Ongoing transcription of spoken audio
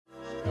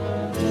Salagadoola,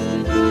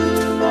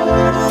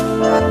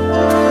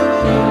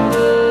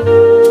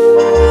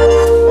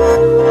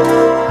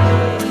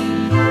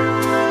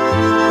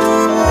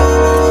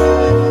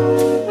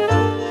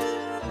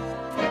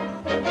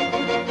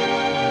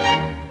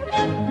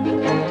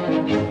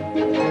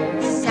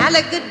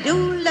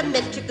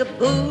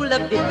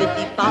 metricaboola,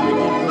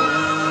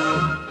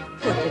 bibbidi-bobbidi-boo.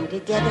 Put them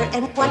together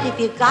and what have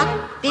you got?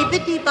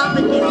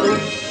 Bibbidi-bobbidi-boo.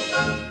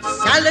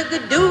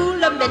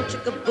 Salagadoola,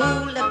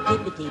 metricaboola,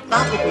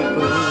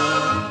 bibbidi-bobbidi-boo.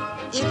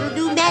 It'll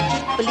do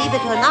magic, believe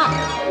it or not.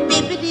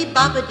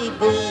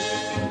 Bibbidi-bobbidi-boo.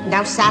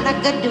 Now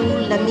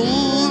salagadoola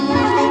means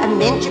a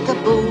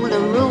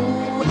metricaboola-roo.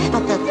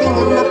 But the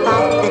thing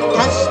about that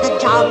does the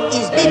job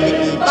is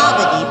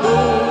bibbidi-bobbidi-boo.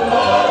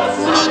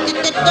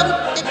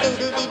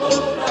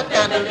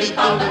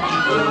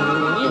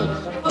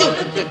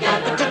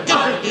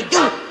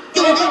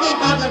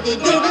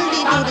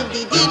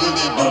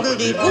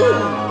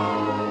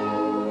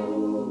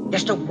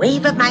 Just a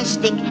wave of my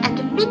stick and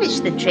to finish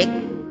the trick.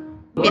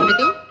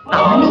 Bibbidi,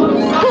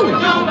 bobbidi, boo.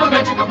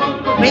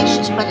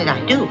 Gracious, what did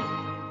I do?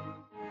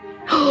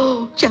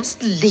 Oh,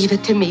 just leave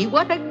it to me.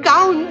 What a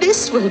gown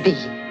this will be.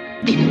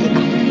 Bibbidi,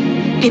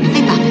 bobbidi,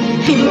 bibbidi, bobbidi,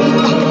 bibbidi,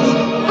 bobbidi.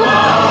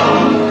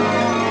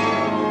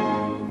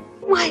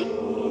 Why,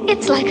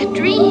 it's like a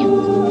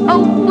dream. A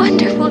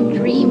wonderful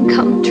dream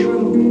come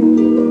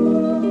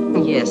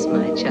true. Yes,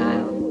 my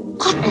child.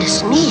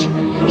 Goodness me,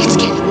 it's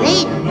getting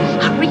late.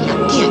 Hurry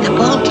up, dear, the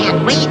ball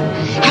can't wait.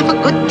 Have a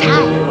good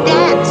time,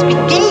 dance, be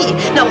gay.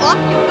 Now off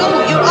you go,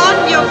 you're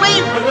on your way.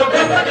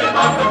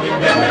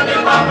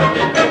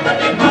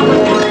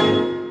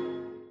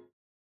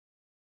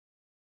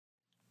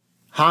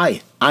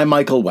 Hi, I'm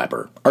Michael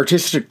Weber,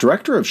 Artistic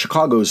Director of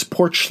Chicago's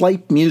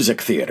Porchlight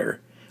Music Theater.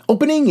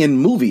 Opening in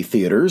movie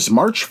theaters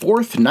March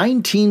 4th,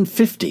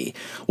 1950,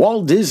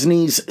 Walt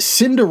Disney's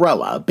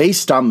Cinderella,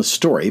 based on the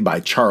story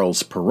by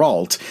Charles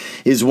Perrault,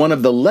 is one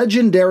of the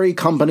legendary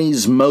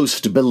company's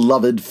most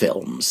beloved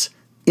films.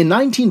 In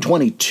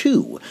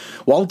 1922,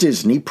 Walt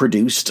Disney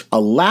produced a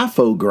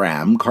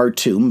Laugh-O-Gram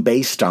cartoon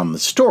based on the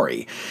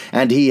story,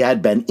 and he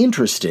had been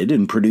interested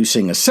in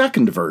producing a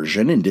second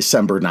version in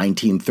December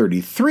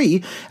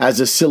 1933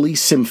 as a Silly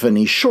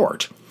Symphony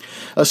short.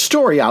 A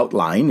story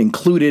outline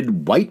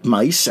included white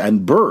mice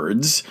and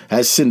birds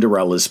as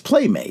Cinderella's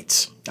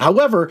playmates.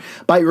 However,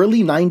 by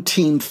early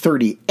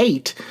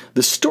 1938,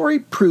 the story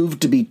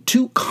proved to be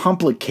too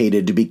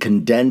complicated to be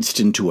condensed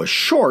into a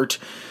short,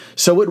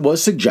 so it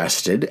was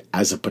suggested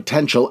as a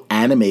potential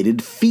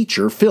animated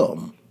feature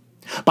film.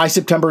 By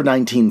September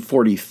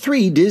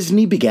 1943,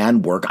 Disney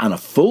began work on a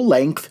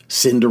full-length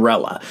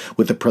Cinderella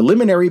with a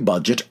preliminary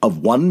budget of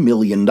 $1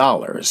 million.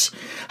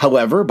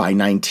 However, by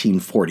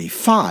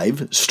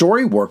 1945,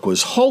 story work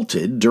was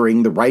halted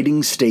during the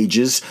writing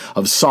stages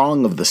of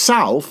Song of the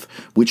South,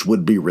 which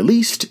would be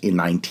released in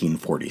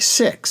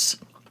 1946.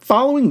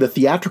 Following the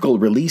theatrical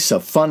release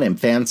of Fun and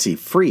Fancy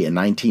Free in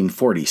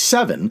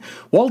 1947,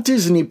 Walt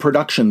Disney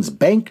Productions'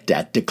 bank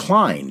debt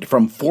declined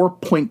from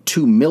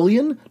 $4.2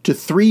 million to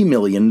 $3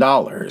 million.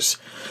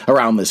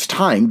 Around this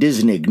time,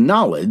 Disney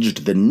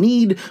acknowledged the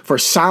need for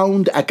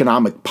sound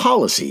economic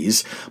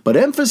policies, but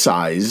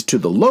emphasized to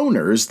the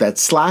loaners that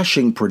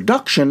slashing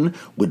production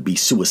would be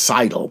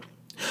suicidal.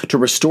 To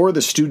restore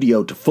the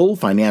studio to full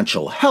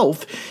financial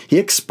health, he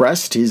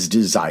expressed his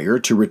desire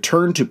to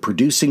return to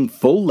producing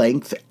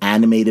full-length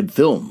animated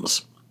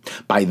films.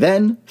 By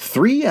then,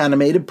 3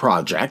 animated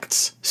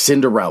projects,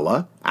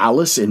 Cinderella,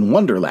 Alice in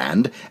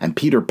Wonderland, and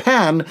Peter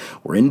Pan,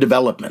 were in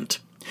development.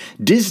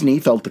 Disney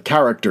felt the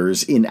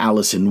characters in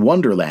Alice in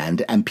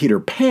Wonderland and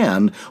Peter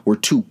Pan were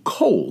too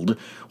cold,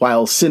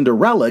 while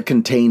Cinderella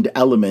contained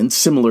elements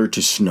similar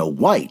to Snow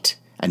White,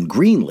 and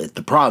greenlit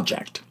the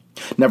project.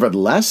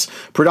 Nevertheless,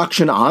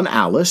 production on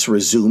Alice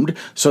resumed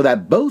so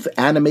that both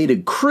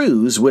animated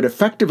crews would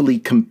effectively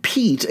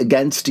compete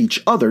against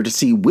each other to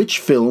see which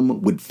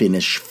film would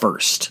finish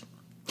first.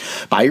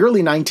 By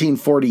early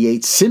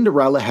 1948,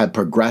 Cinderella had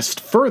progressed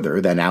further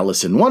than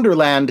Alice in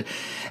Wonderland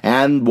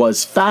and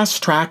was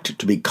fast-tracked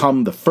to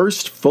become the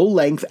first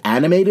full-length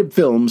animated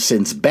film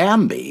since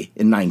Bambi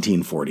in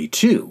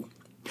 1942.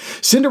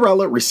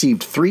 Cinderella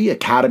received 3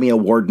 Academy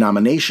Award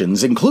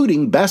nominations,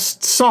 including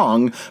Best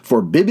Song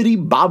for Bibbidi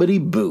Bobbidi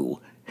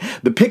Boo.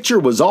 The picture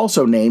was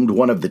also named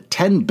one of the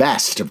 10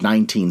 best of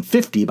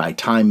 1950 by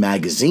Time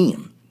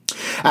magazine.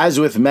 As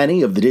with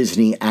many of the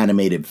Disney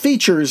animated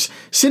features,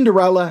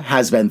 Cinderella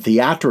has been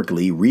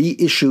theatrically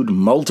reissued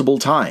multiple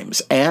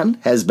times and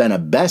has been a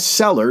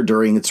bestseller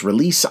during its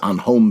release on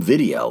home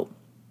video.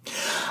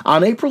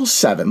 On April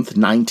 7th,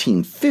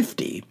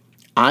 1950,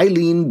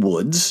 Eileen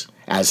Woods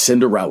as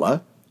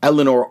Cinderella,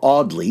 Eleanor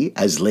Audley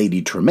as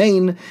Lady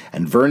Tremaine,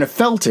 and Verna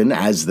Felton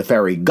as the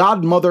fairy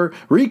godmother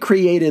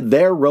recreated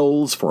their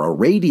roles for a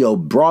radio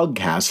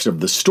broadcast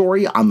of the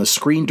story on the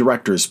Screen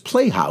Directors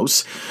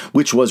Playhouse,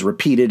 which was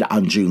repeated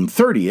on June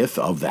 30th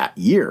of that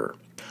year.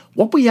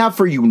 What we have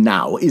for you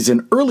now is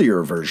an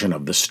earlier version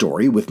of the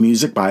story with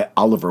music by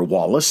Oliver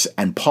Wallace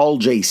and Paul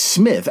J.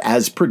 Smith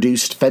as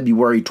produced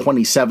February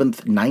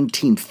 27th,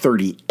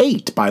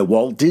 1938 by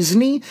Walt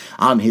Disney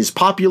on his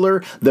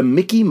popular The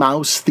Mickey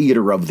Mouse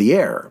Theater of the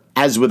Air.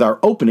 As with our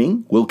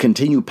opening, we'll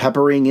continue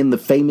peppering in the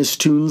famous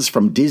tunes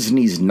from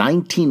Disney's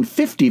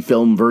 1950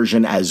 film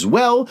version as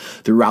well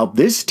throughout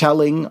this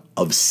telling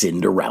of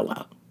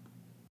Cinderella.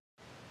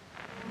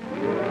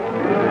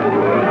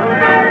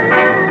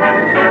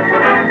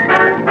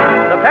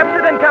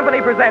 Pepsi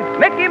Company presents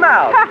Mickey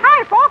Mouse.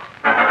 Hi, folks.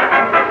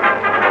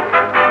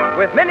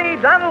 With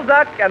Minnie, Donald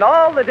Duck, and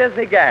all the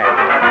Disney gang.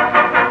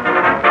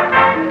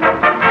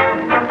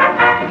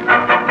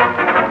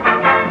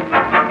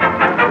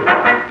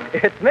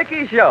 It's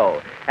Mickey's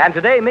show. And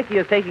today, Mickey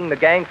is taking the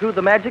gang through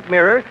the magic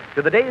mirror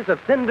to the days of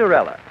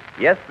Cinderella.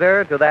 Yes,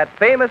 sir, to that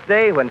famous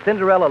day when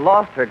Cinderella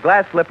lost her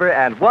glass slipper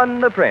and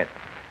won the prince.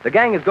 The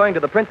gang is going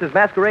to the Prince's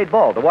Masquerade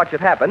Ball to watch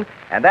it happen,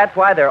 and that's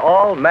why they're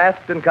all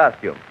masked in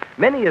costume.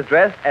 Minnie is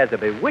dressed as a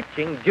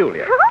bewitching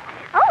Juliet.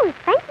 Oh,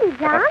 thank you,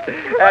 John.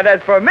 And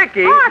as for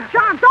Mickey... Oh,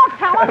 John, don't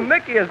tell him.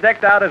 Mickey is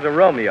decked out as a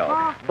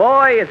Romeo.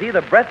 Boy, is he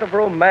the breath of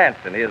romance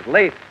in his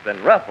lace and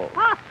ruffles.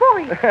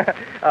 Fooey.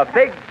 A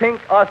big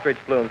pink ostrich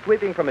plume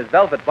sweeping from his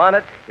velvet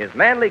bonnet, his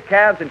manly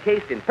calves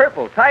encased in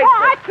purple tights.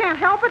 I can't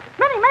help it.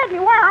 Minnie made me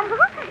wear them.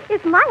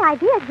 It's my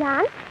idea,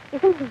 John.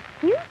 Isn't he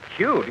cute?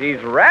 Cute.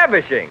 He's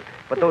ravishing.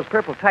 But those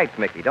purple tights,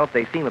 Mickey, don't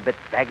they seem a bit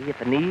saggy at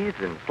the knees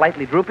and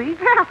slightly droopy?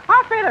 Yeah,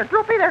 I'll say they're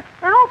droopy. They're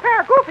an old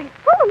pair of goofies.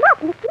 Pull them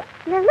up, Mickey.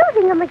 You're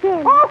losing them again.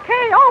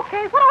 Okay. What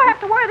do I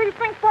have to wear these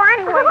things for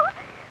anyway?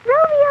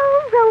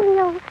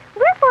 Romeo.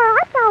 Wherefore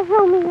art thou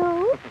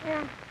Romeo?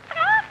 Yeah.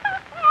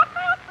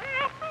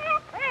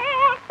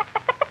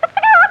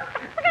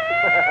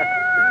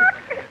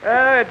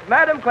 It's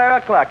Madame Clara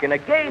Cluck in a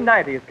gay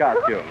 90s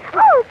costume.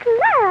 Oh,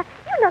 Clara,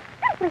 you look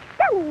simply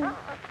stunning.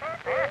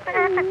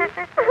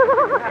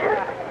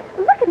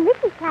 Look at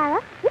Mickey,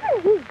 Clara.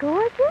 Isn't he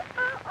gorgeous?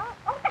 That's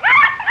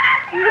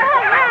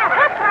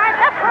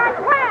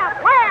right.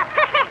 Laugh.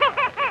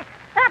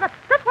 Yeah, but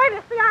this way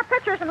to see our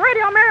pictures in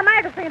Radio Mirror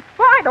magazine.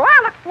 Boy, do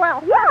I look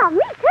swell. Yeah,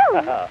 me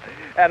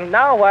too. And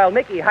now, while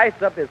Mickey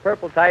heists up his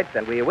purple tights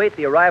and we await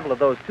the arrival of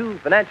those two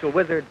financial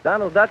wizards,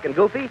 Donald Duck and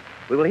Goofy,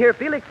 we will hear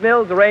Felix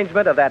Mills'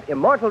 arrangement of that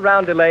immortal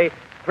roundelay,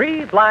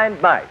 Three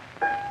Blind Mice.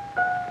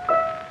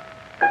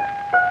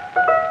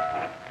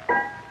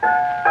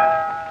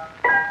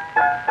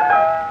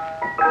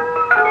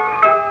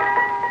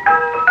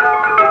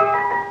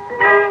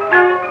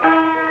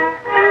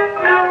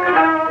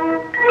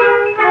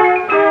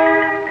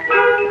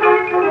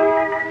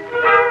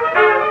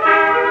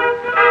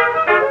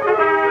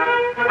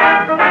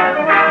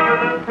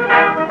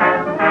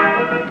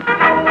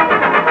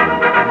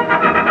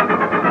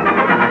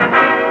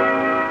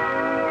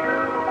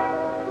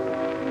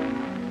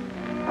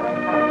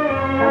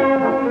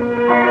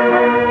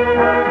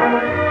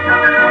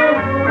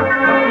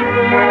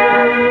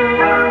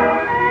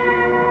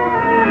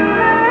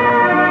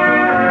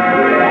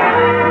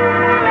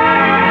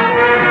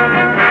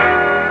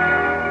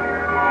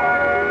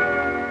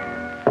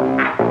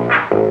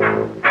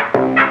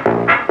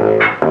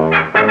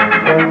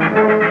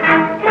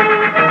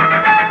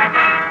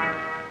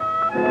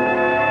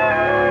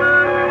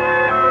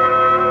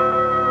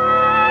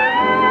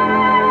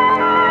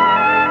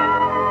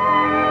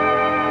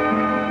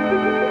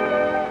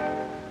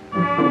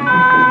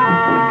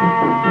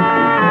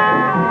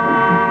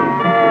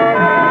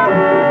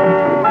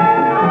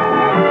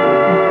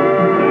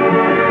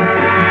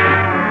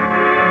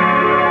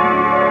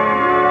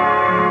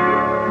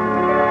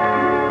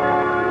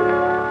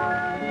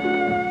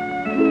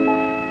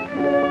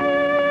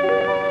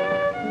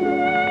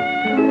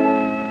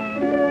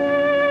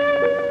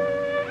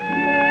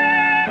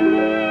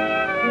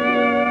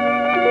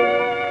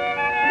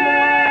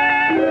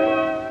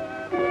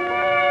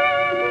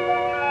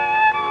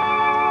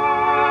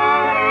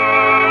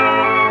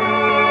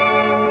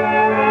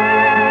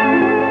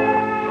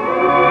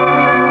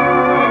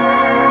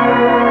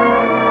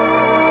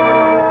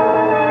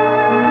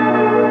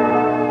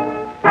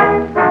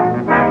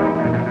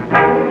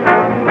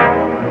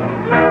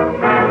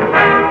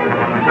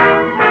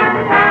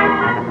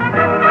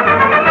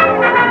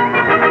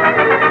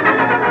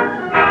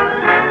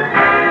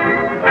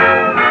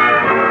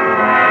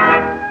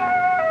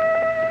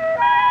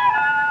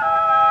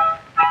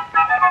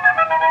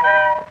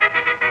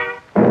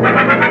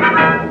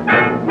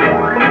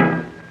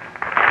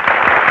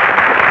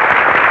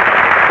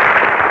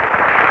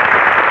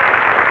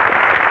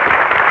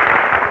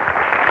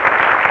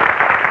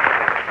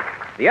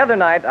 The other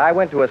night, I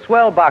went to a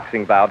swell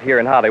boxing bout here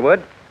in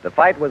Hollywood. The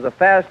fight was a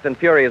fast and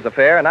furious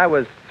affair, and I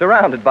was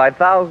surrounded by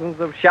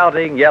thousands of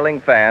shouting, yelling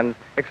fans,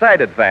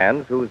 excited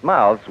fans, whose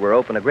mouths were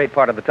open a great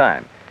part of the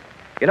time.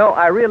 You know,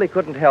 I really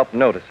couldn't help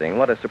noticing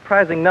what a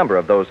surprising number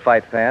of those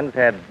fight fans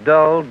had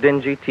dull,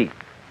 dingy teeth.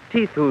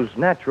 Teeth whose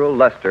natural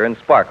luster and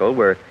sparkle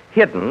were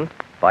hidden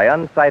by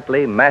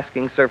unsightly,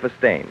 masking surface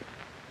stains.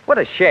 What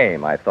a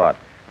shame, I thought,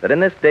 that in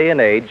this day and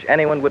age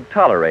anyone would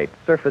tolerate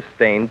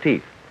surface-stained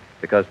teeth,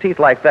 because teeth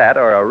like that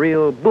are a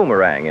real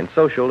boomerang in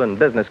social and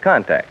business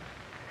contacts.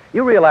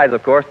 You realize,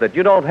 of course, that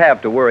you don't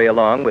have to worry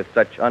along with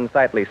such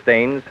unsightly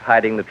stains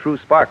hiding the true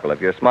sparkle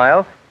of your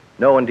smile.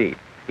 No, indeed.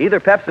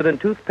 Either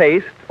Pepsodent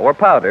toothpaste or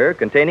powder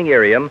containing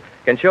irium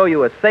can show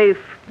you a safe,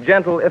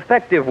 gentle,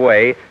 effective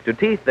way to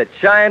teeth that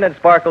shine and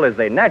sparkle as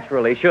they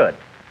naturally should.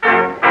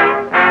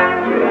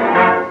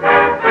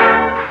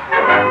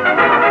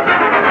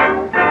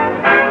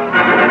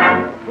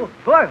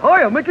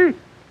 Hiya, Mickey.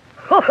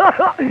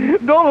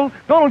 Donald,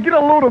 get a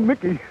load of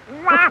Mickey.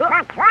 Don't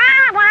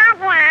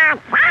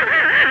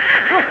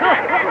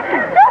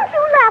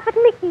you laugh at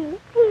Mickey.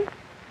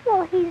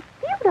 He's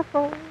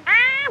beautiful.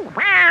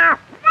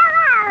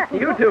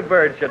 You two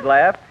birds should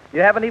laugh.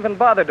 You haven't even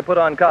bothered to put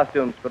on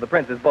costumes for the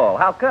Prince's Ball.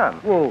 How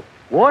come? Well,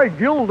 why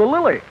gild the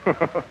lily?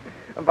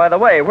 And by the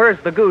way, where's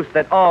the goose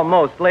that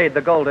almost laid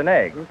the golden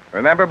egg?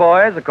 Remember,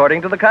 boys,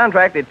 according to the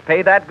contract, it's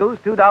pay that goose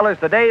 $2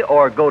 today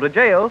or go to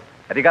jail.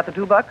 Have you got the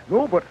 $2?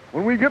 No, but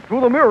when we get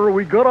through the mirror,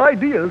 we got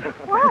ideas.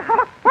 Well,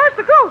 where's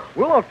the goose?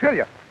 Well, I'll tell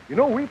you. You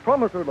know, we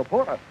promised her the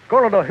part of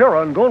Scarlet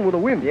O'Hara and Gone with the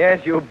Wind.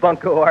 Yes, you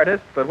bunco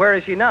artist. But where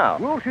is she now?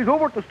 Well, she's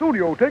over at the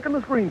studio taking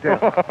the screen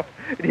test.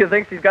 Do you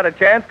think she's got a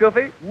chance,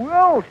 Goofy?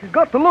 Well, she's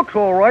got the looks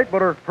all right,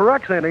 but her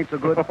accent ain't so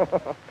good.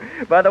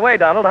 By the way,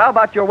 Donald, how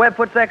about your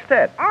Webfoot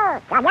sextet?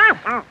 Yeah,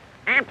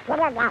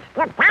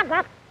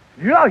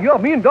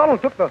 me and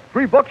Donald took the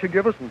 $3 you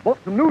give us and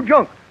bought some new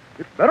junk.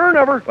 It's better than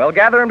ever. Well,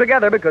 gather them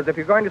together, because if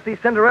you're going to see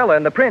Cinderella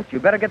and the Prince, you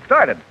better get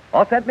started.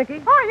 All set,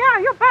 Mickey? Oh, yeah,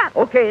 you bet.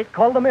 Okay,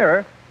 call the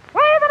mirror.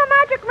 Wave of the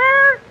magic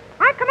mirror.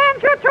 I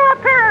command you to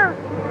appear.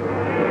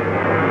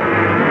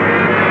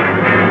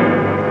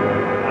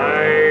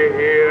 I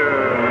hear.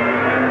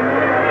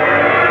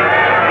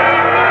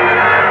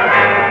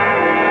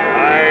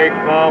 I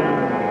come.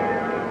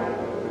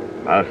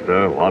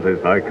 Master, what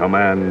is thy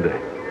command?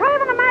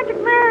 Wave of the magic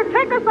mirror.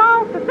 Take us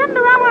all to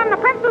Cinderella and the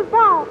Prince's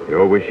Ball.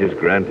 Your wish is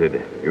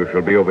granted. You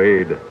shall be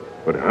obeyed.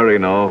 But hurry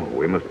now.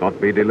 We must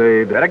not be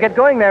delayed. Better get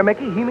going there,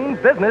 Mickey. He means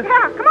business.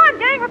 Yeah, come on,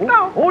 gang, let's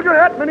go. Hold your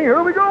hat, Minnie.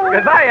 Here we go.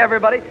 Goodbye,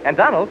 everybody. And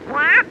Donald,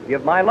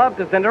 give my love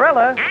to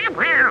Cinderella.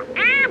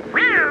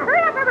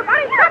 Hurry up,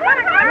 everybody.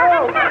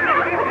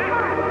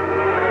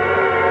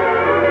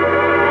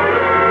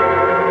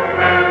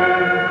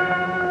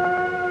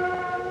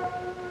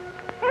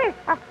 Hey,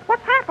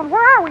 what's happened?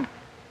 Where are we?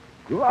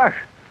 Gosh,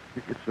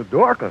 it's so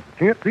dark I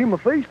can't see my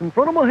face in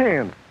front of my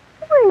hand.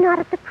 We're not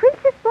at the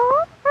Prince's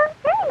Ball or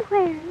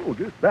anywhere. Oh,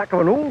 just back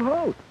of an old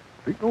house.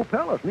 Ain't no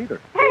palace, neither.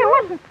 Hey,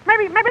 listen.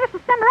 Maybe this is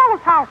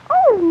Cinderella's house.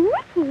 Oh,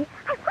 Mickey,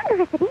 I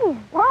wonder if it is.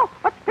 Well,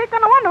 let's peek in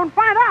the window and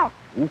find out.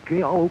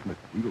 Okay, I'll open it.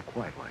 Real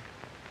quiet like.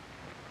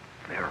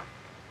 There.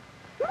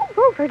 Move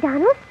over,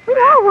 Donald. We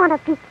all want a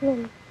peek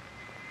in.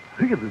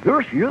 Hey,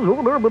 there she is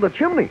over there by the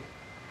chimney.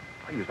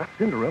 Hey, is that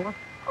Cinderella?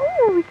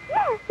 Oh,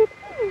 yes, it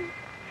is.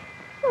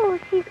 Oh,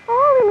 she's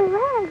all in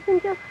rags and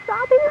just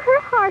sobbing her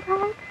heart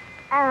out.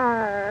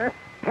 Oh,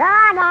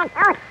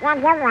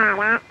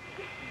 Cinderella.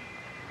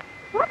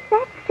 What's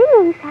that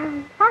singing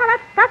sound? Oh,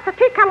 that's the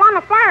tea kettle on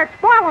the fire.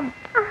 It's boiling.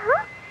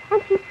 Uh-huh.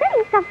 And she's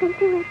saying something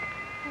to it.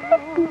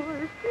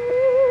 Listen.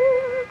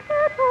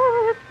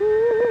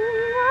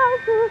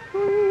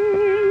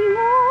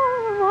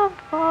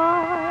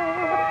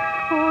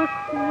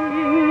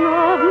 Sing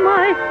of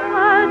my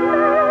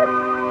sadness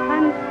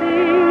and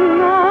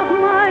sing of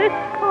my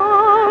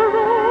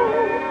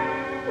sorrow.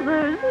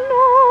 There's no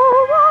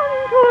one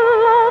to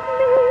love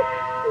me,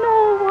 no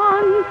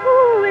one to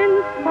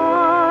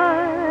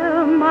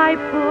inspire my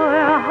poor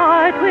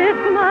heart with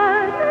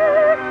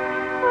gladness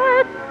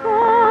at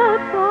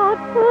thoughts of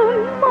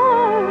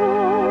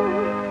tomorrow.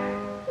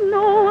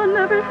 No one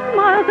ever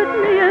smiles at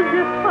me as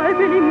if I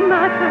really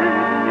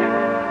mattered.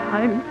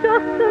 I'm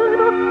just a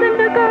little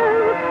cinder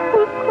girl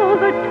whose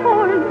clothes are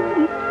torn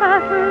and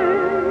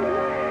tattered.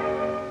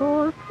 So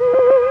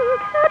sing,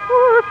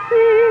 kettle,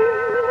 sing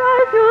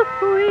as you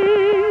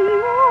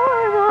swing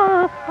o'er the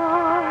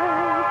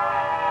fire.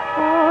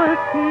 Or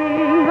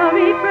sing a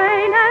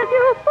refrain as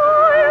you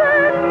boil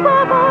and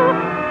bubble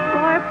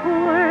for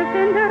poor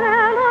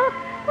Cinderella,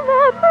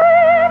 the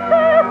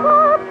princess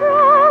of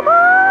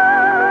trouble.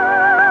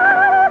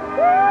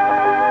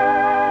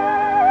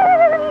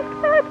 Sing,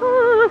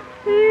 kettle,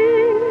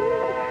 sing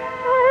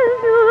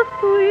as you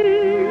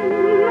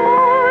swing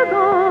o'er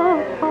the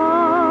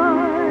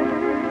fire.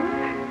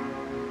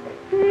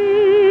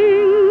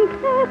 Sing,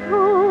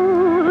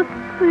 kettle,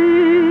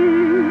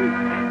 sing.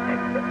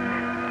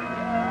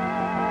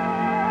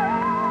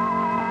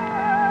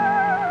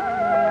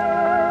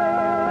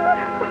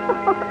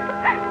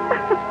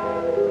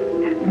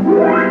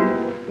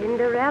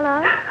 Cinderella?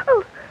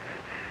 Oh,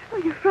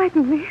 you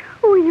frightened me.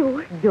 Who are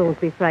you? Don't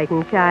be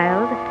frightened,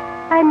 child.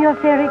 I'm your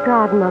fairy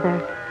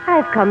godmother.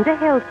 I've come to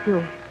help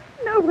you.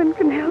 No one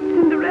can help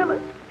Cinderella.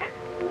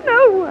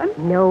 No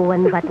one. No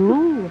one but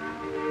me.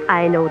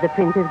 I know the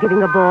prince is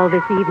giving a ball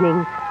this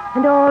evening,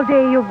 and all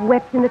day you've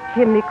wept in the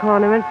chimney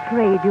corner and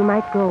prayed you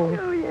might go.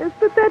 Oh, yes, course,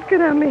 but that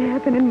could only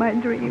happen in my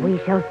dream. We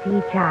shall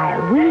see,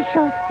 child. We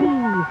shall see.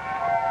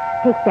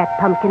 Take that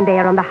pumpkin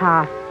there on the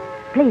hearth.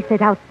 Place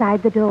it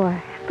outside the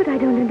door. But I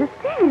don't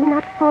understand. It's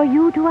not for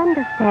you to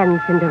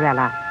understand,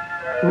 Cinderella.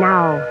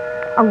 Now,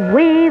 a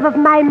wave of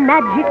my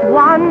magic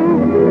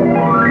wand.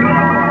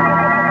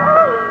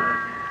 Oh,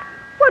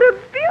 what a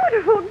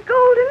beautiful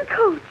golden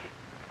coach.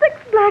 6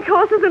 black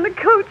horses and a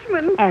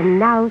coachman. And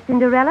now,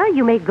 Cinderella,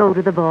 you may go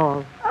to the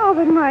ball. Oh,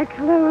 but my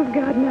clothes,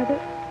 godmother.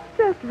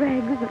 Just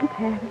rags and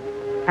tatters.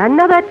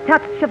 Another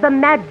touch of the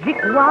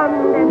magic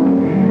wand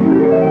and...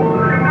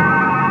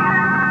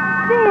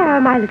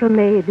 There, my little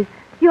maid.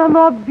 You're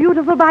more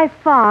beautiful by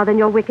far than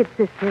your wicked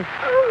sister.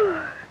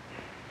 Oh,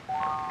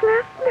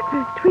 glass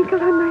slippers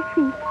twinkle on my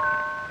feet.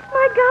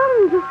 My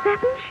gown's a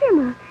satin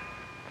shimmer.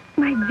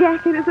 My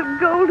jacket is of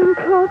golden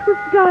cloth with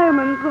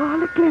diamonds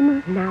all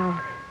a-glimmer. Now,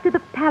 to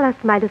the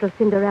palace, my little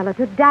Cinderella,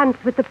 to dance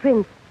with the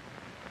prince.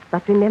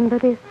 But remember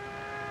this.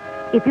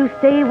 If you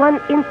stay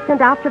 1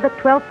 instant after the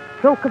 12th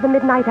stroke of the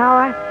midnight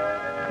hour,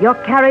 your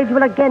carriage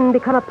will again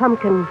become a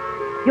pumpkin,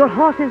 your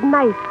horses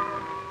mice,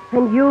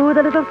 and you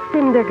the little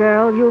cinder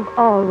girl you've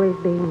always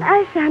been.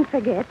 I shan't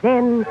forget.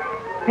 Then,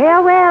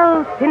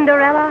 farewell,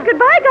 Cinderella.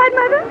 Goodbye,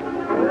 godmother.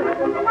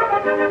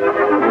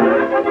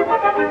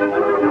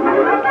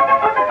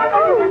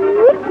 Oh,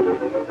 Mickey,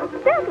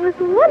 that was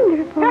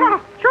wonderful. Yeah,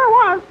 sure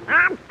was.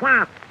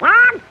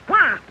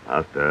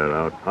 Master,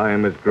 our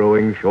time is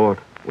growing short.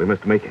 We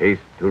must make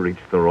haste to reach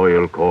the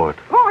royal court.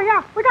 Oh,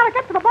 yeah. We gotta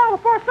get to the ball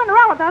before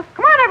Cinderella does.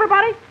 Come on,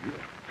 everybody.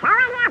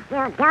 Hurry up,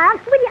 you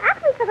dogs. Will you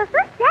ask me for the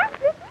first dance,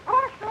 Mickey?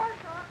 Oh, sure.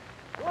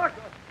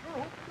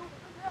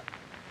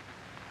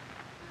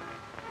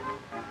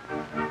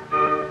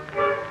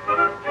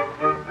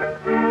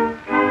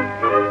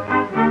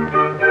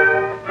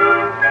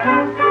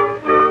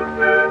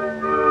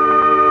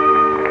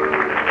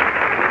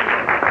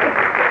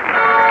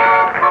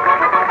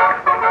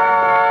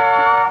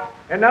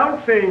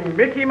 Announcing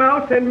Mickey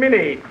Mouse and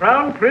Minnie,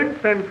 Crown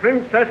Prince and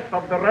Princess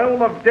of the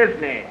realm of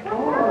Disney.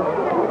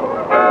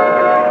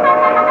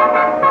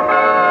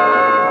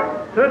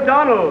 Sir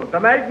Donald, the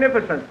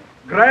Magnificent,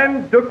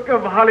 Grand Duke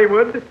of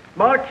Hollywood,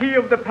 Marquis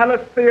of the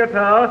Palace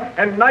Theater,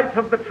 and Knight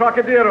of the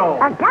Trocadero.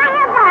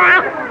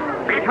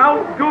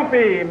 Count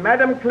Goofy,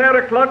 Madame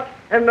Clara Clutch,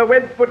 and the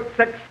Wedfoot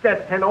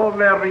Sextet and all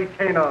their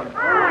retainers.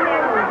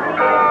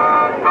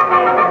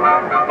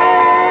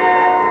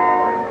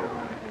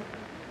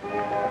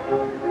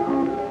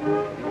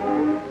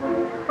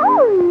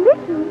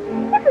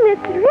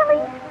 It's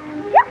really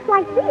just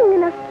like being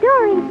in a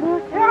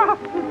storybook. Yeah,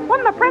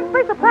 wouldn't the prince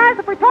be surprised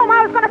if we told him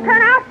how it was going to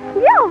turn out?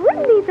 Yeah,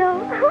 wouldn't he, though?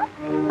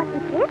 But we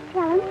can't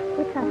tell him.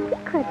 It's a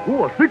secret.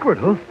 Oh, a secret,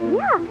 huh?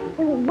 Yeah, and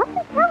we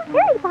mustn't tell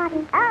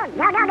anybody. Oh,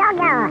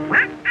 no.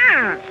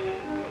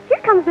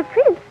 Here comes the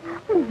prince.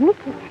 Oh,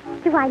 Mickey,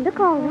 do I look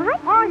all right?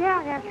 Oh,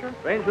 yeah, sure.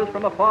 Strangers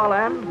from a far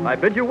land, I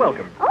bid you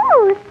welcome.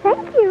 Oh,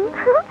 thank you.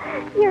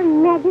 Your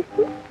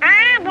Majesty.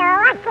 Hey,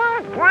 Donald,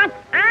 quiet. Why,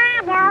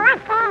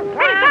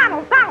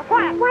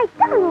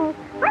 Donald,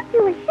 aren't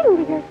you ashamed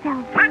of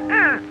yourself?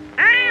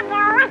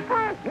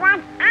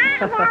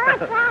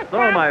 So,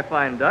 my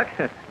fine duck,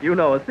 you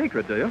know a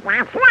secret, do you?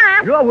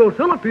 Yeah, we'll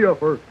sell it to you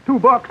for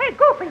 $2. Hey,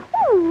 Goofy.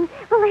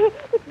 Well, it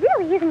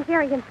really isn't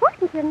very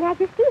important, Your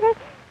Majesty. We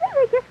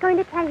were just going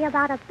to tell you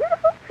about a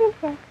beautiful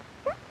princess.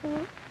 That's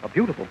all. A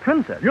beautiful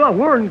princess? Yeah,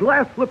 wearing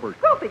glass slippers.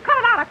 Goofy, cut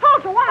it out. I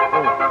told you once.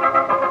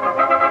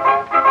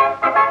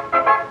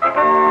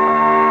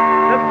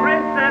 The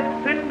Princess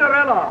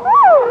Cinderella.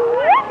 Oh,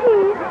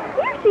 Mickey,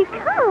 here she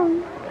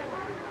comes.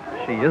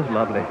 She is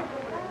lovely.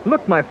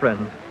 Look, my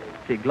friends.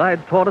 She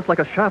glides toward us like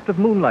a shaft of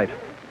moonlight,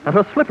 and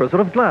her slippers are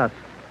of glass.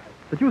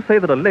 Did you say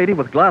that a lady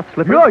with glass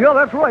slippers? Yeah,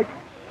 that's right.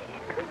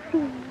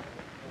 Goofy.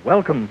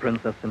 Welcome,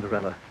 Princess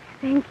Cinderella.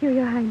 Thank you,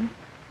 Your Highness.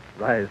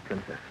 Rise,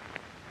 Princess.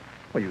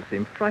 Well, you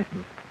seem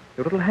frightened.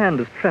 Your little hand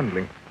is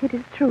trembling. It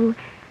is true.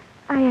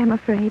 I am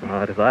afraid.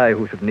 Ah, it is I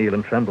who should kneel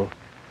and tremble,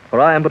 for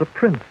I am but a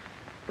prince.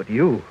 But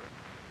you,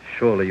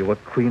 surely you are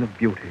Queen of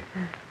Beauty.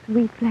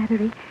 Sweet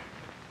flattery.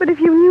 But if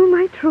you knew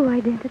my true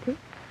identity,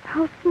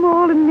 how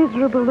small and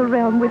miserable the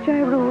realm which I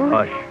rule.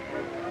 Hush.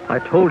 I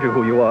told you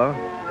who you are,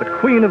 the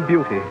Queen of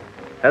Beauty.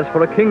 As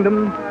for a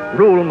kingdom,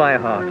 rule my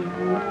heart.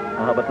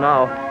 But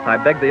now, I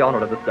beg the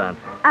honor of this dance.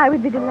 I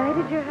would be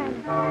delighted, Your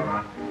Highness.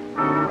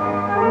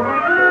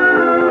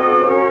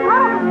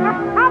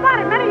 How about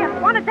it, Minnie? You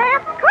want to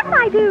dance? Of course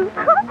I do.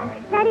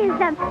 That is,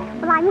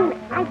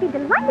 I'd be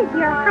delighted,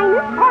 Your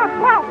Highness. Oh,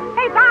 well,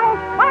 hey, Donald,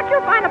 why don't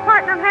you find a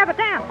partner and have a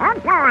dance?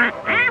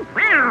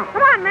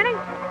 Come on, Minnie.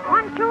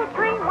 1, 2,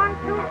 3, 1,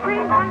 2, 3,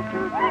 1, 2, 3.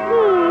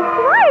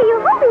 Why are you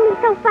holding me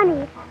so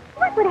funny?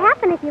 What would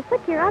happen if you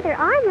put your other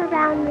arm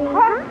around me?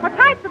 Oh, the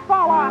tights would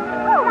fall off.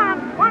 Come on.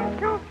 1,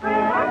 2, 3,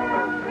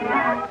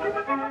 1, 2,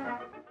 3.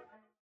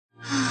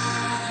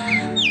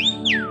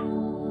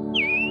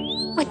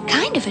 What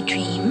kind of a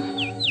dream?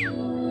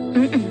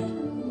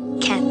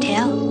 Can't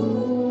tell.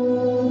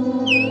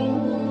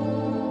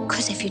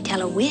 'Cause if you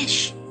tell a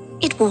wish,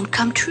 it won't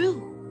come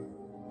true.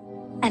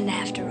 And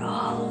after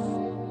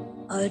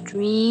all, A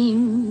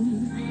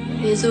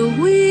dream is a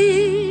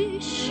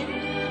wish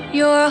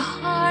your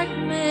heart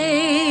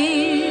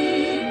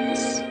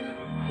makes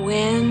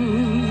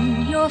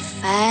when you're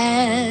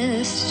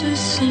fast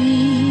asleep.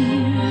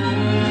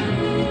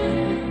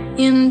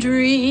 In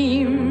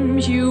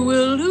dreams you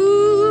will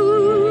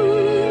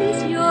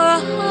lose your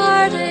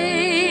heartache.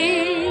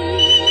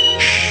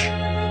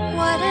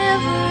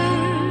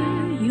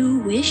 Whatever you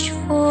wish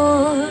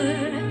for,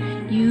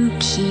 you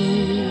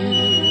keep.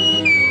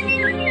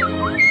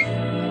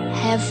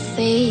 Have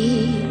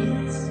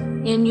faith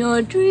in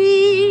your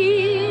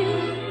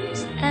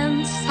dreams,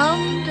 and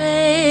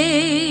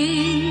someday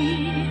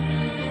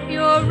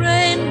your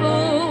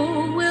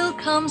rainbow will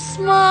come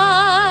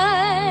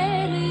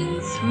smiling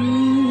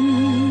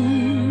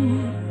through.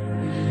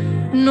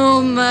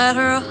 No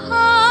matter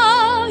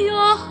how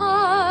your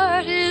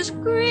heart is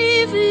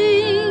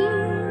grieving,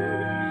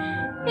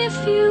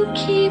 if you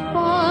keep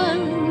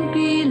on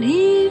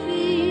believing,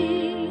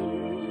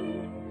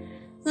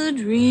 the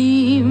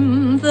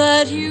dream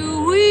that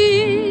you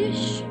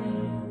wish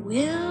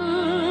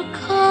will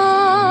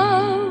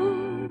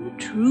come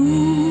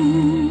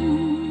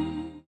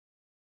true.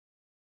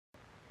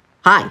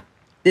 Hi,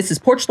 this is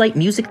Porchlight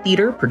Music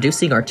Theater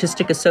producing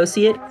artistic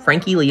associate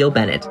Frankie Leo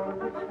Bennett.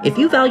 If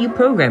you value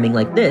programming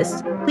like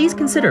this, please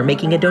consider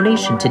making a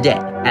donation today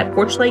at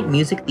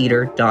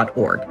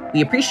porchlightmusictheater.org.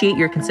 We appreciate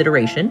your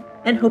consideration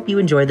and hope you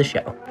enjoy the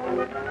show.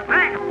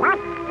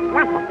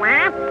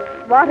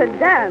 What a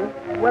dance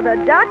with a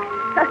duck?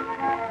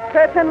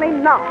 Certainly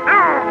not.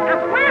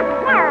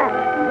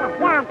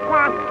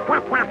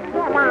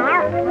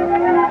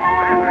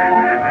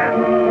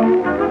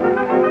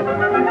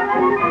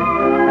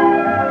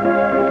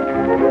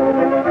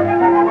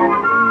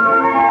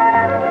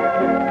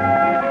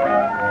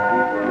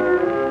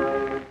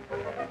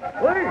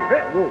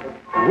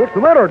 What's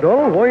the matter,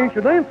 Donald? Why ain't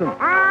you dancing?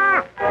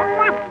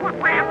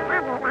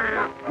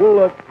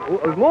 Well,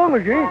 as long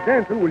as you ain't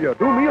dancing, will you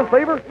do me a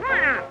favor?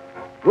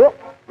 Well,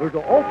 there's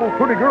an awful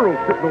pretty girl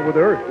sitting over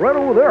there, right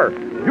over there.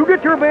 You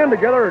get your band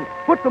together and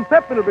put some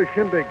pep into this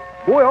shindig.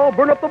 Boy, I'll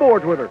burn up the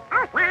boards with her.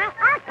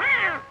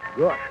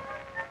 Gosh,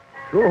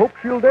 sure hope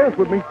she'll dance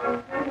with me.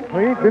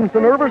 I ain't been so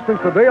nervous since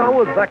the day I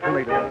was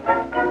vaccinated.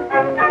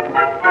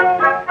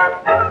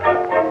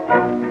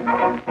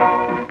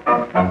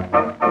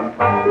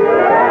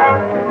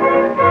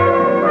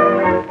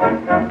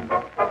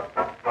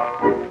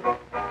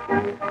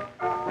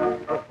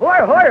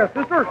 Hiya,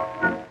 sister.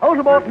 How's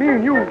about me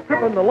and you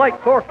tripping the light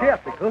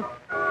sarcastic, huh?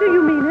 Do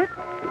you mean it?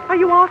 Are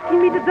you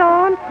asking me to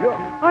dance? Yeah.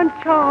 I'm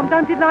charmed.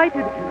 I'm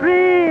delighted.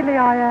 Really,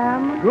 I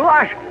am.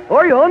 Gosh,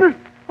 are you honest?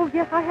 Oh,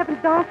 yes, I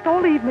haven't danced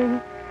all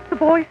evening. The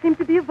boys seem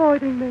to be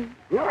avoiding me.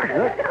 Gosh,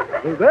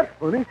 that's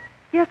funny.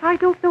 Yes, I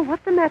don't know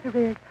what the matter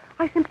is.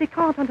 I simply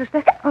can't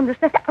understand.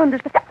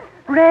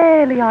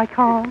 Really, I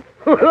can't.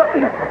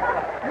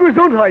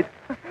 Gesundheit.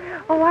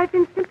 Oh, I've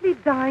been simply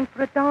dying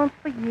for a dance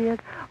for years.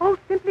 Oh,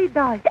 simply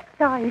dying.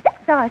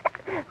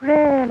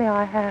 Really,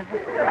 I have.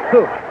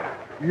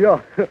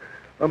 Yeah,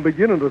 I'm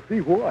beginning to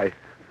see why.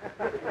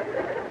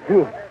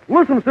 Well,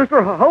 listen,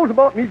 sister, how's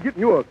about me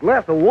getting you a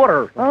glass of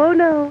water? Oh,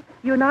 no.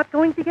 You're not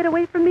going to get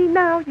away from me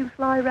now, you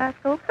sly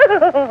rascal.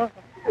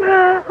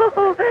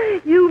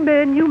 You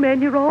men,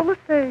 you're all the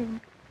same.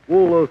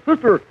 Well,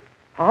 sister,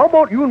 how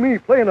about you and me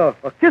playing a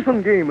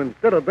kissing game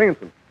instead of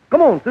dancing?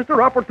 Come on,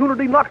 sister,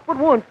 opportunity knocks but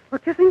once. A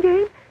kissing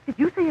game? Did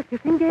you say a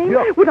kissing game?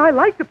 Yeah. Would I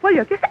like to play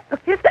a kiss?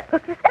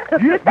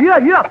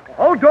 Yeah.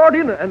 I'll dart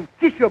in and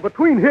kiss you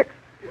between hicks.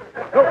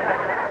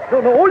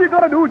 No, all you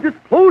gotta do is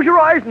just close your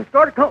eyes and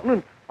start counting,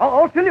 and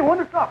I'll tell you when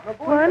to stop. Now,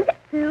 1,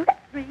 2,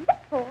 3,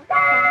 4,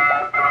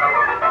 5.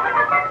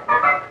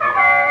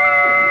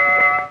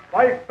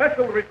 By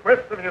special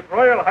request of His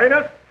Royal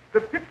Highness,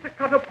 the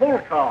Pizzicato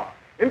Polka,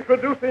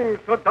 introducing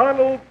Sir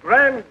Donald,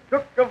 Grand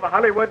Duke of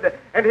Hollywood,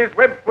 and his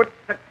Webfoot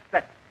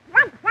Sextet.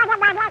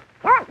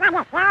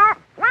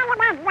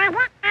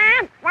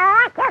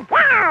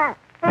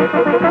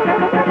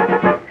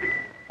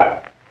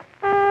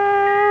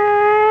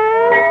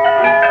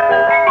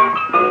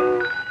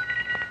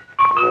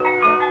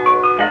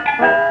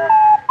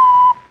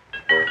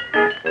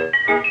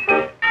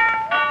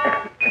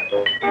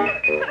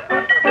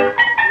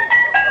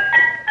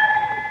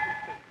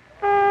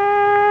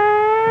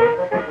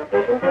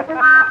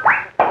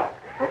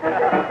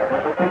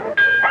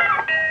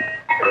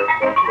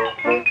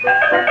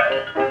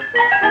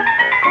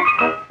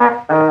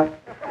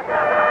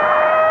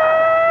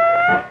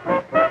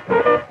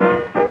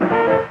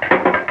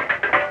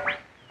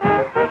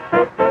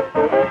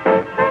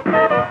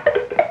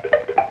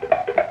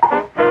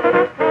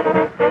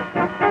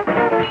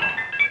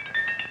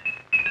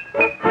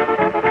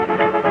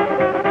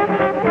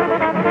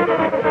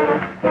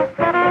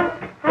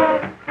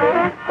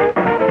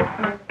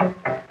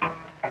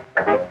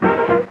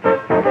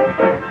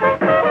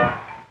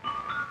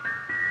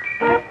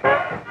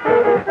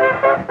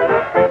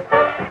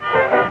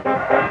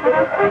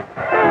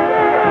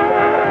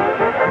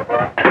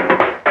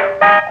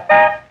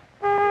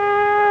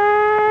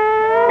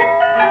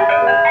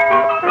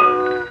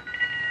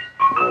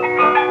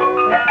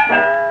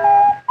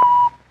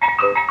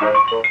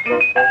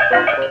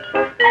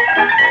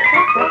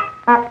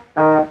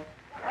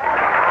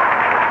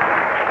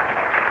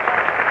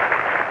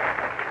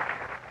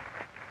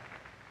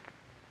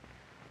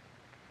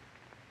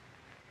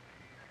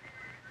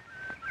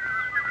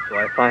 Do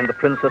I find the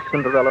Princess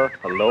Cinderella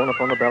alone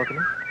upon the balcony?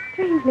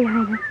 Strangely,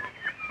 Highness,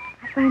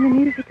 I find the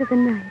music of the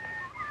night,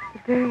 the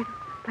birds,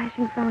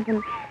 splashing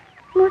fountain,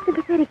 more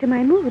sympathetic to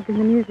my mood than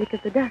the music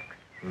of the ducks.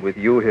 And with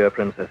you here,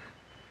 Princess,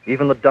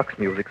 even the duck's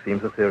music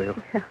seems ethereal.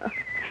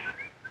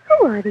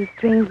 Who are these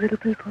strange little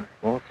people?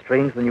 More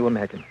strange than you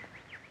imagine.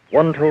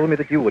 One told me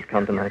that you would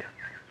come tonight,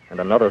 and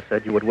another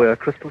said you would wear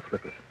crystal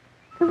slippers.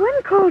 The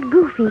one called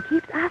Goofy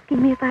keeps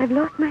asking me if I've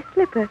lost my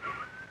slipper.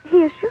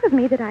 He assures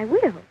me that I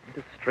will. It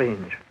is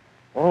strange,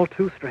 all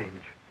too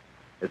strange,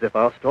 as if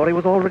our story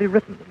was already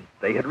written and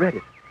they had read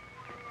it.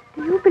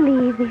 Do you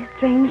believe these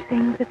strange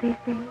things that they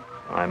say?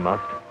 I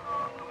must,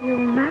 You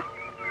must?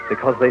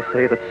 because they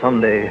say that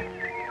someday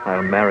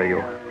I'll marry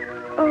you.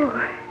 Oh,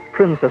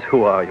 Princess,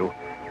 who are you?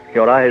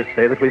 Your eyes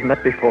say that we've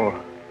met before.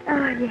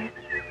 Yes.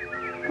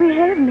 We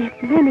have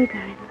met many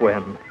times.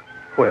 When?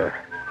 Where?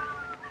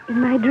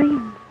 In my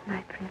dreams,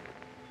 my prince.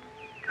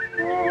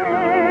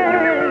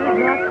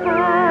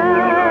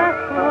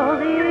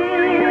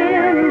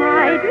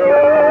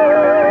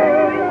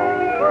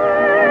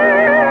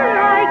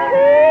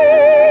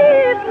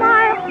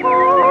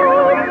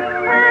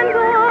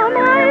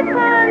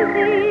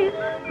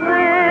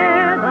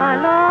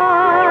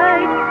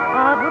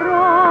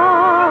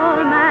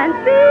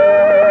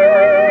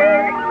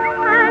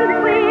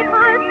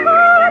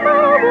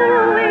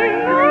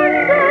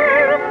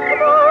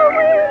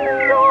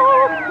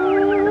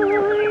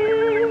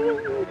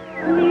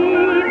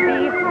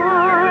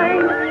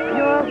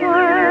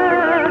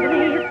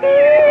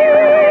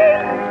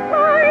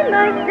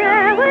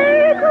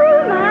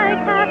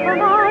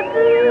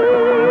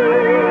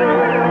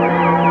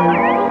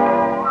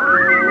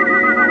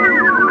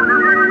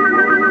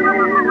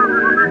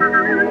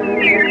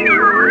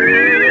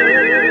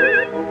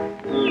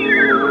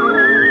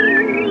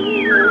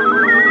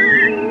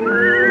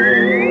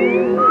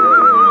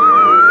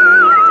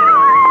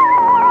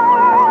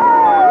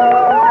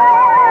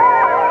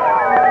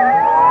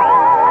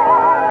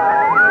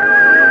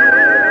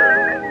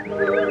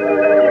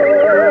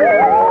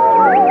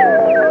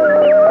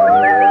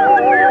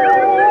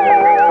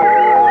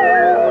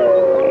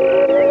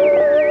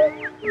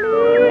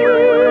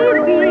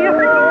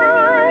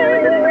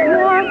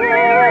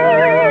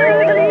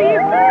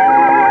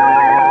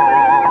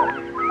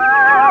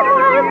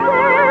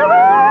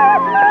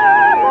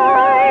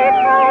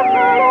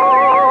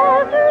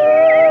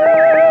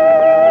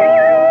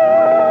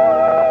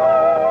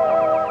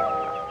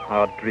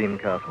 Dream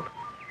Castle.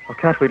 Or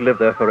can't we live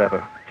there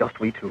forever? Just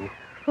we two.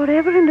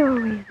 Forever and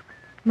always,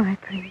 my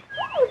prince.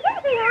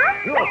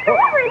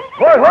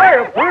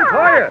 Hiya, Prince,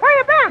 hiya. Where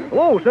you been?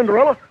 Hello,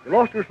 Cinderella. You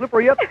lost your slipper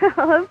yet? Of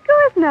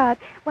course not.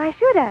 Why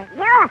should I?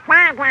 You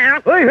find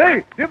out.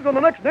 Hey, dibs on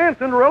the next dance,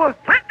 Cinderella.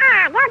 Go.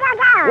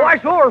 Well, I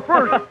saw her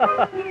first.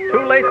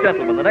 Too late,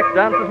 gentlemen. The next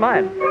dance is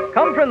mine.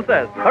 Come,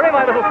 Princess. Hurry,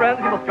 my little friends.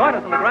 You must join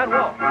us in the grand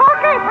walk.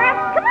 Okay, Prince.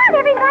 Come on,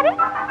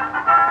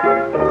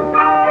 everybody.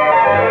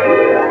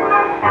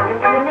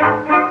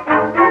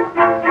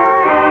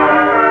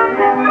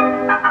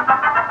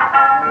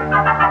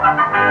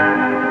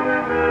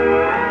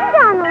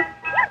 Donald,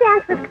 you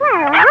dance with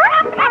Clara,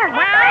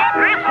 huh?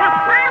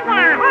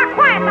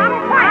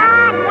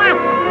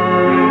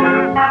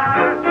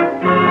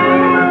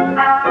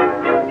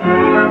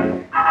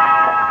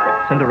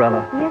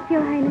 Cinderella. Yes,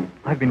 Your Highness.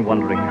 I've been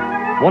wondering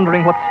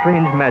what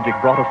strange magic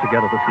brought us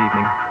together this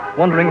evening.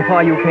 Wondering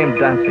why you came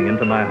dancing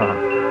into my heart.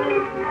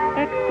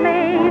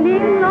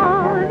 Explaining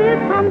love is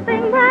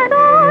something that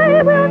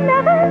I will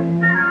never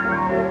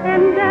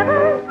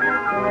endeavor.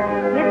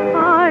 It's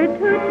hard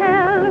to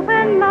tell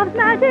when love's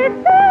magic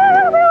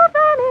spell will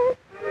vanish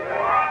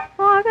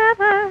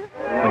forever.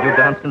 When you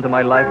danced into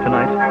my life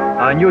tonight,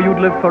 I knew you'd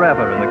live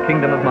forever in the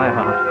kingdom of my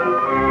heart.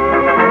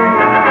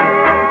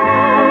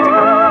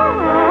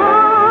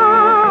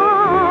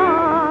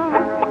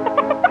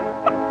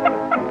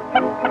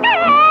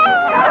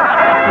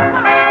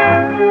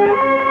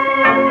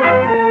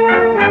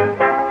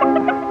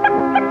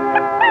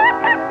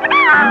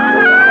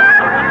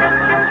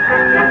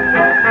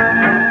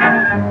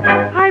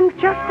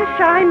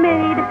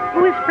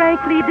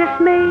 Frankly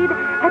dismayed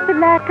at the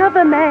lack of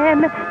a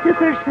man to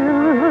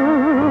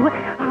pursue.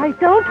 I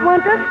don't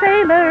want a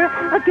sailor,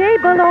 a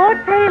gable or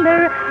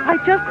tailor. I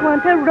just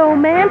want a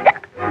romance.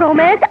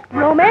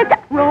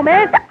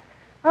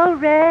 Oh,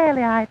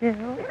 really, I do.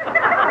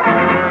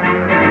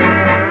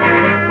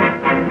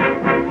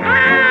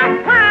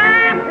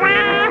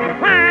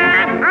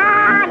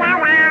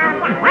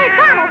 Hey,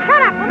 Donald,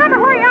 shut up. Remember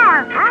where you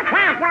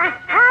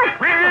are.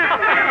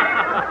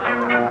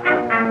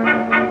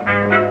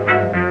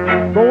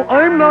 Though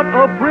I'm not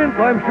a prince,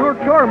 I'm sure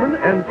charming,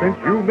 and since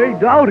you may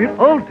doubt it,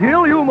 I'll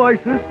tell you my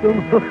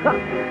system.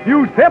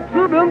 Use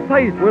Pepsodent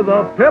paste with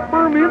a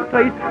peppermint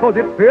taste, 'cause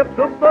it peps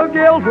up the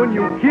gals when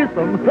you kiss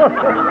them.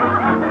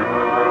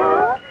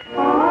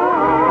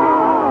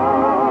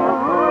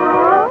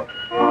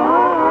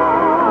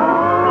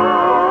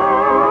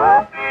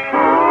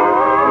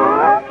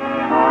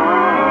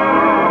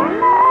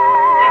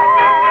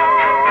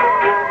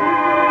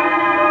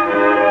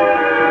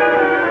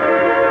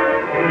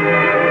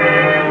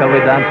 Shall we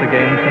dance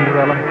again,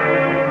 Cinderella?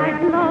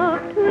 I'd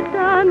love to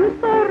dance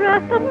the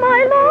rest of my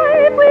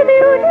life with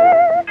you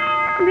here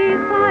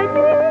beside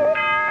me.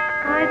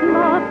 I'd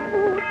love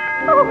to.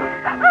 Oh,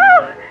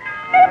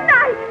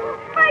 midnight!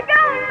 My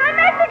gown, my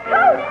magic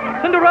coat!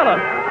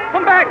 Cinderella,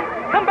 come back!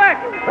 Come back!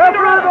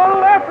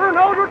 After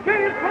now, your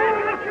king is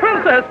coming.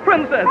 Princess!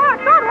 Princess! Oh,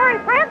 don't worry,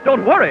 Prince.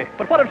 Don't worry,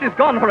 but what if she's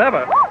gone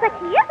forever? Oh, but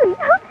she isn't.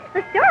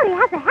 The story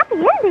has a happy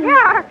ending.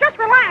 Yeah, just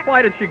relax.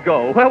 Why did she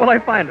go? Where will I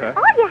find her?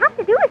 All you have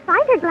to do is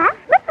find her glass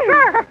slipper.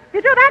 Sure,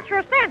 you do that, you're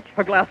a cinch.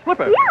 Her glass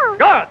slipper? Yeah.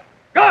 Guard!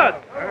 Guard!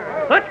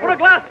 Search for a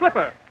glass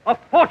slipper. A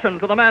fortune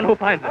to the man who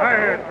finds it.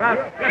 Hey,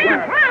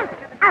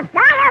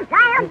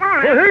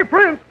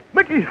 Prince.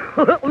 Mickey,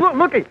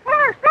 looky.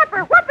 Her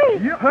slipper, whoopee.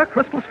 Yeah, her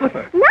crystal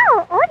slipper.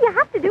 Now, all you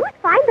have to do is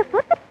find the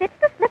foot that fits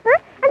the slipper,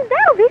 and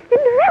there'll be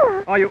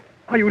Cinderella.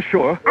 Are you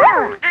sure?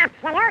 Oh,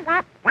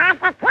 absolutely.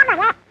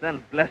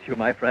 Then bless you,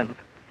 my friends.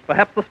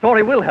 Perhaps the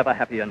story will have a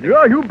happy ending.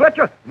 Yeah, you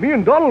betcha. Me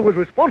and Donald was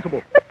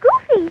responsible. But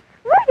Goofy,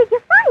 where did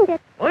you find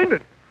it? Find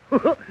it?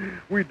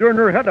 We darn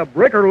near had to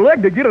break her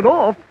leg to get it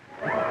off.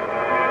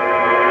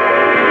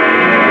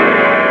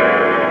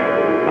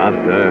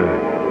 Master,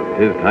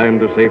 'tis time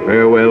to say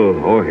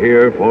farewell, or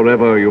here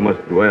forever you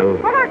must dwell.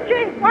 Oh,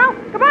 gee. Well,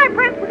 goodbye,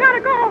 Prince. We gotta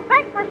go.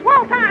 Thanks for a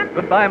swell time.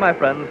 Goodbye, my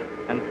friends,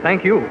 and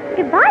thank you.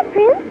 Goodbye,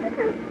 Prince.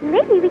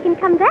 Maybe we can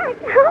come back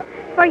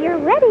for your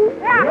wedding.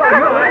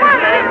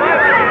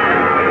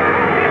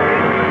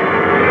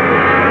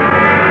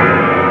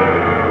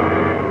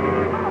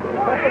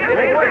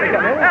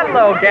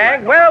 Hello,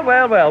 gang. Well.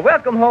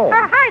 Welcome home.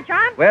 Hi,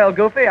 John. Well,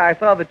 Goofy, I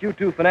saw that you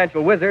two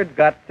financial wizards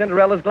got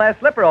Cinderella's glass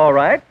slipper all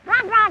right.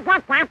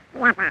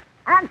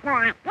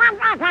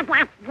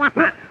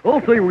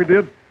 I'll say we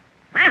did.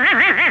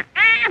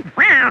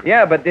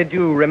 Yeah, but did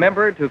you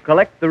remember to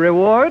collect the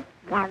reward?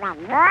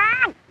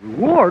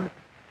 Reward?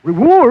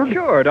 Reward?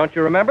 Sure, don't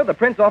you remember? The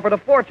prince offered a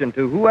fortune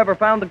to whoever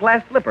found the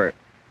glass slipper.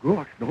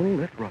 Gosh, Donald,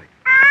 that's right.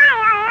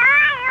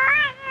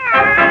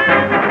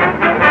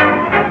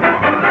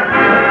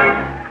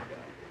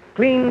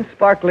 Clean,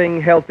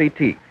 sparkling, healthy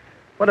teeth.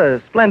 What a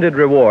splendid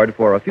reward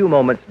for a few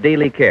moments'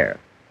 daily care.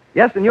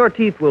 Yes, and your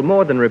teeth will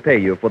more than repay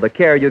you for the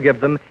care you give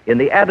them in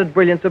the added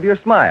brilliance of your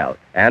smile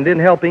and in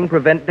helping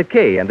prevent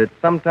decay and its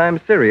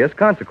sometimes serious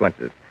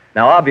consequences.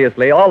 Now,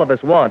 obviously, all of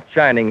us want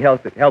shining,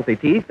 healthy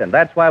teeth, and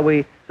that's why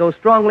we so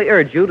strongly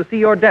urge you to see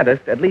your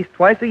dentist at least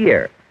twice a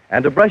year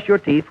and to brush your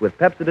teeth with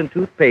Pepsodent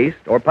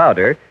toothpaste or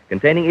powder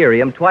containing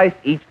Irium twice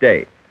each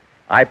day.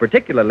 I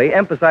particularly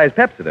emphasize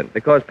Pepsodent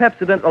because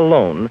Pepsodent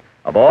alone,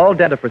 of all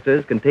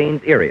dentifrices,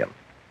 contains Irium.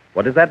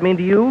 What does that mean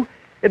to you?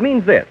 It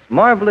means this.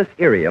 Marvelous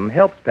Irium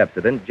helps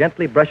Pepsodent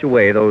gently brush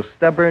away those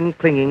stubborn,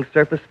 clinging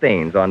surface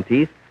stains on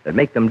teeth that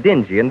make them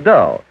dingy and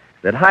dull,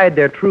 that hide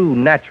their true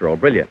natural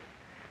brilliance.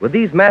 With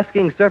these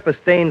masking surface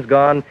stains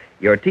gone,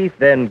 your teeth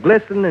then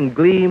glisten and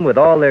gleam with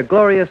all their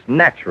glorious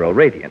natural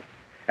radiance.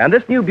 And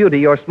this new beauty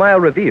your smile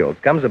reveals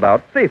comes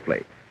about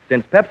safely,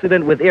 since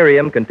Pepsodent with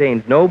Irium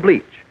contains no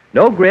bleach,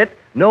 no grit,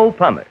 no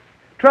pumice.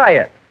 Try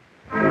it.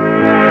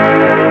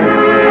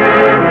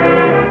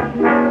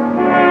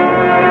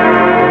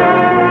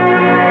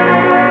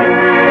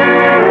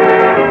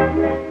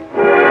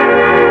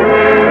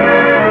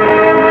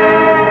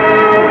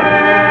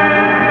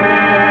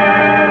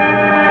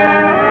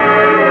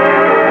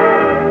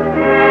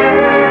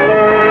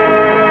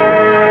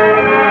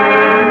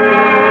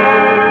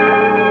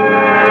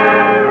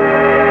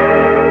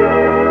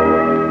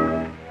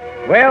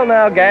 Well,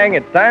 now, gang,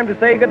 it's time to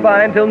say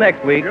goodbye until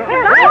next week.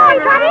 Goodbye,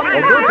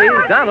 everybody. Well,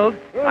 Goofy, Donald,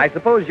 I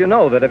suppose you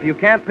know that if you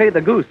can't pay the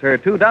goose her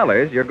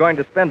 $2, you're going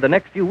to spend the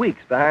next few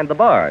weeks behind the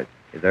bars.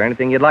 Is there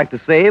anything you'd like to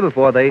say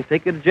before they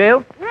take you to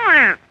jail?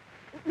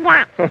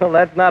 Well,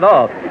 that's not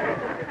all.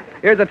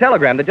 Here's a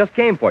telegram that just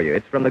came for you.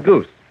 It's from the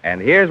goose.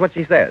 And here's what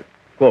she says.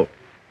 Quote,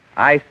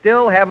 I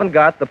still haven't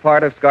got the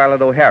part of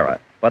Scarlett O'Hara,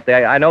 but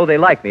I know they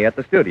like me at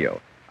the studio.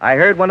 I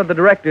heard one of the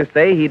directors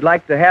say he'd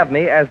like to have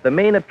me as the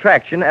main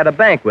attraction at a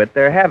banquet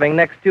they're having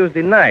next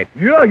Tuesday night.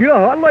 Yeah,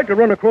 I'd like to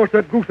run across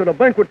that goose at a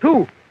banquet,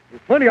 too.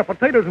 With plenty of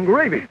potatoes and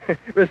gravy.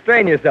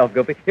 Restrain yourself,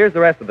 Goofy. Here's the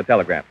rest of the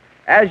telegram.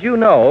 As you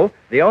know,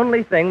 the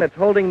only thing that's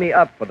holding me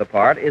up for the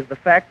part is the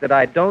fact that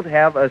I don't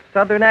have a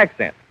southern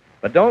accent.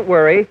 But don't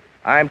worry,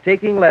 I'm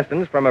taking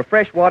lessons from a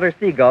freshwater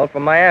seagull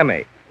from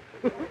Miami.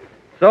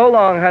 So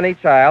long, honey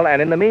child,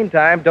 and in the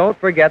meantime, don't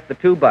forget the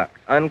 $2,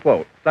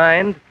 unquote.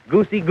 Signed,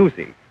 Goosey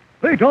Goosey.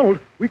 Hey, Donald,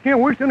 we can't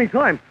waste any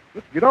time.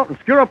 Let's get out and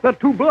scare up that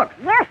 $2.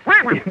 Yes,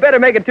 sir. You better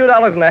make it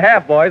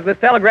 $2.50, boys. This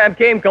telegram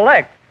came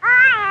collect.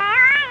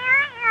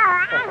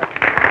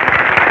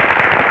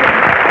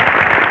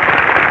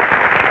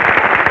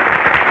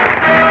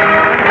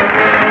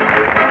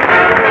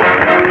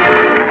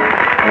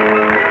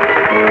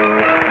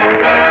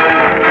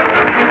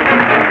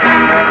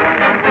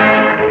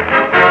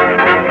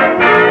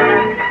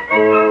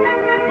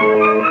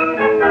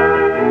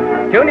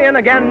 Tune in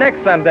again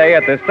next Sunday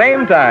at the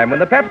same time when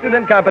the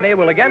Pepsodent Company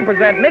will again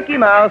present Mickey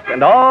Mouse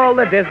and all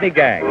the Disney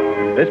gang.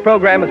 This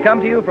program has come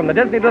to you from the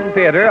Disney Little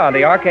Theater on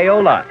the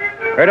RKO lot.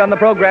 Heard on the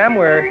program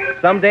were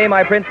Someday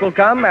My Prince Will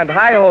Come, and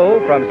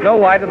Hi-Ho from Snow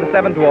White and the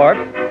Seven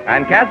Dwarfs,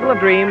 and Castle of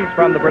Dreams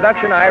from the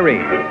production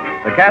Irene.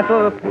 The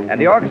castle and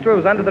the orchestra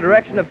was under the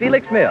direction of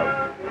Felix Mills.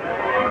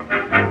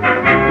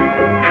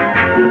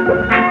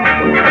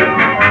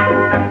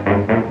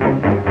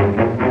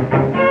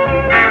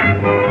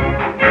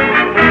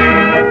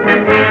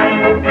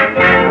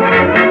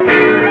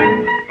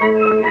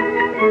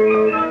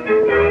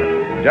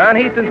 John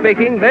Heaston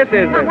speaking. This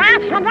is...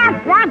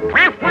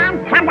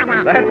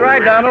 That's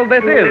right, Donald.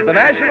 This is the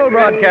National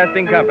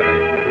Broadcasting Company.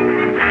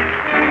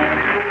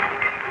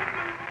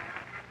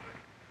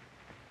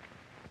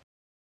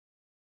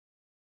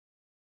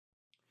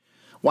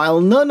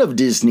 While none of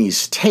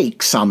Disney's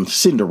takes on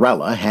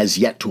Cinderella has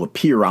yet to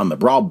appear on the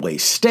Broadway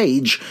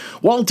stage,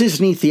 Walt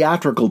Disney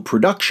Theatrical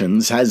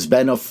Productions has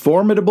been a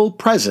formidable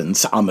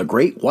presence on the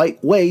Great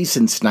White Way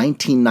since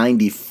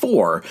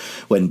 1994,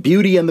 when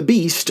Beauty and the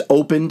Beast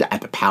opened at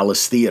the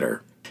Palace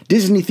Theater.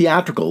 Disney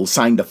Theatrical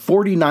signed a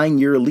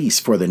 49-year lease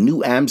for the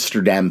New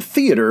Amsterdam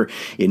Theater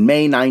in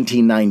May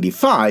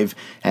 1995,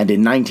 and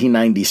in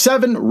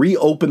 1997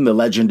 reopened the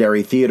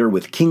legendary theater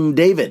with King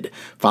David,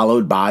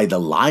 followed by The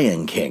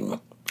Lion King.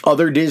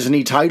 Other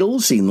Disney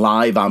titles seen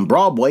live on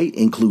Broadway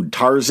include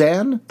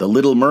Tarzan, The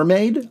Little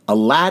Mermaid,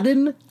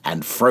 Aladdin,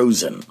 and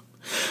Frozen.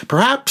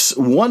 Perhaps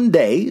one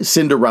day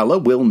Cinderella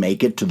will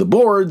make it to the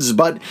boards,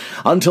 but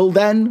until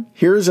then,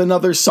 here's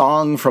another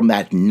song from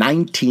that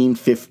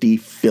 1950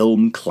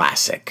 film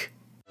classic.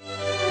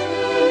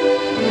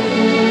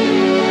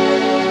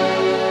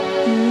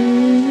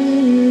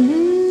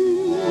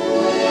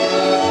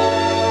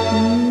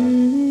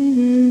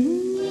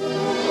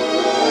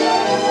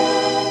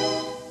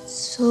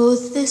 So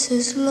this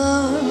is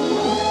love.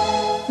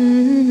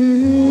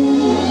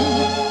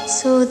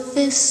 So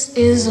this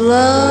is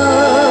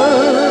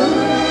love.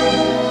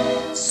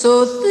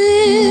 So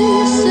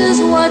this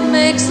is what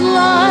makes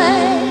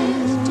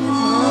life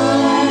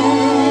divine.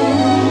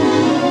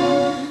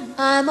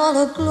 I'm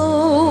all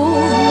aglow,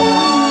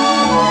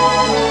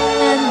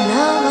 and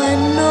now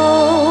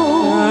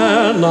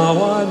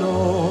I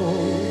know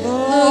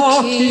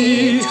the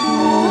key to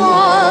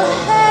all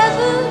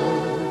heaven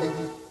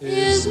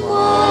is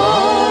mine.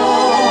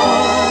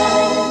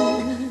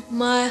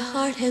 My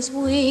heart has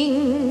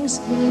wings,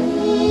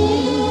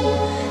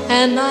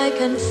 and I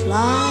can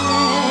fly.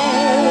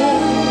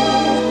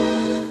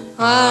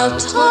 I'll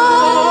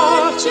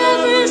touch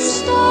every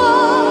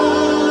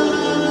star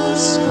in the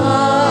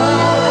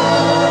sky.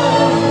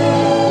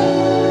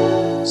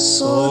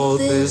 So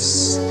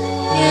this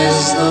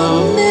is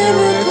the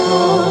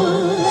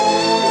miracle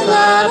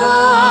that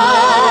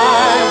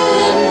I've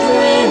been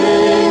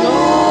dreaming of.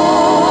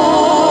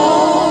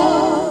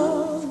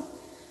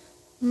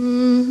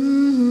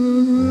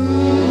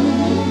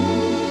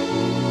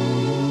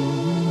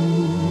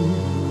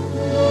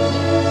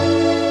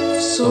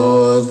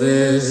 So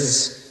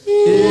this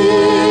is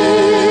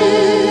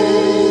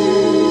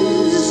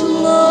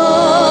love.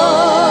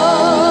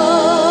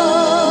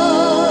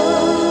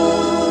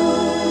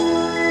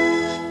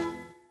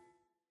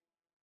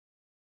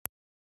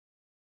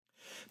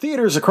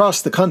 Theaters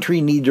across the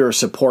country need your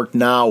support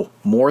now,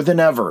 more than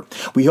ever.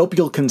 We hope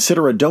you'll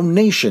consider a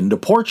donation to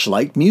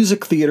Porchlight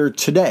Music Theater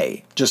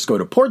today. Just go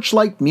to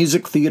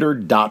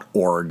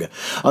porchlightmusictheater.org.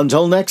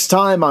 Until next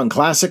time on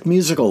Classic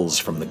Musicals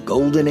from the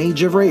Golden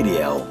Age of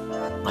Radio,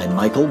 I'm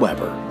Michael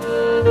Weber.